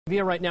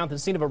Via right now at the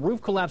scene of a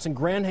roof collapse in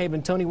Grand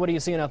Haven. Tony, what are you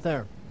seeing out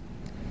there?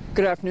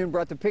 Good afternoon,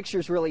 Brett. The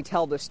pictures really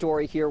tell the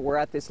story here. We're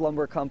at this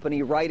lumber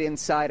company right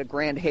inside of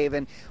Grand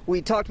Haven.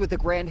 We talked with the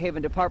Grand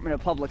Haven Department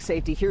of Public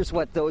Safety. Here's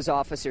what those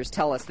officers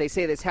tell us. They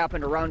say this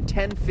happened around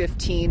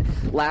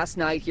 10:15 last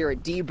night here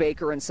at D.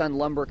 Baker & Son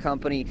Lumber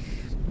Company.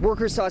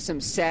 Workers saw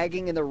some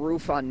sagging in the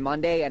roof on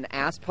Monday and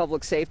asked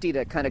Public Safety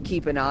to kind of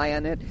keep an eye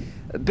on it.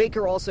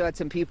 Baker also had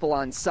some people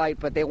on site,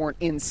 but they weren't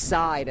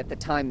inside at the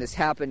time this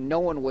happened. No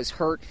one was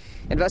hurt.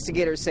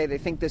 Investigators say they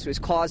think this was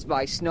caused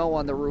by snow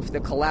on the roof. The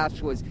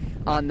collapse was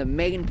on the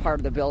main part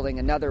of the building.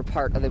 Another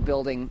part of the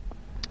building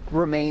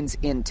remains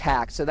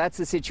intact. So that's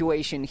the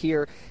situation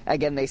here.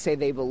 Again, they say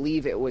they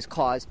believe it was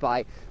caused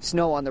by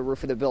snow on the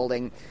roof of the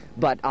building,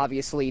 but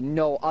obviously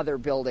no other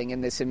building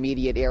in this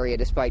immediate area,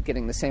 despite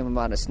getting the same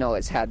amount of snow,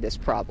 has had this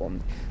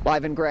problem.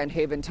 Live in Grand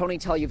Haven, Tony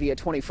Teluvia,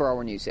 24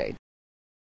 Hour News 8.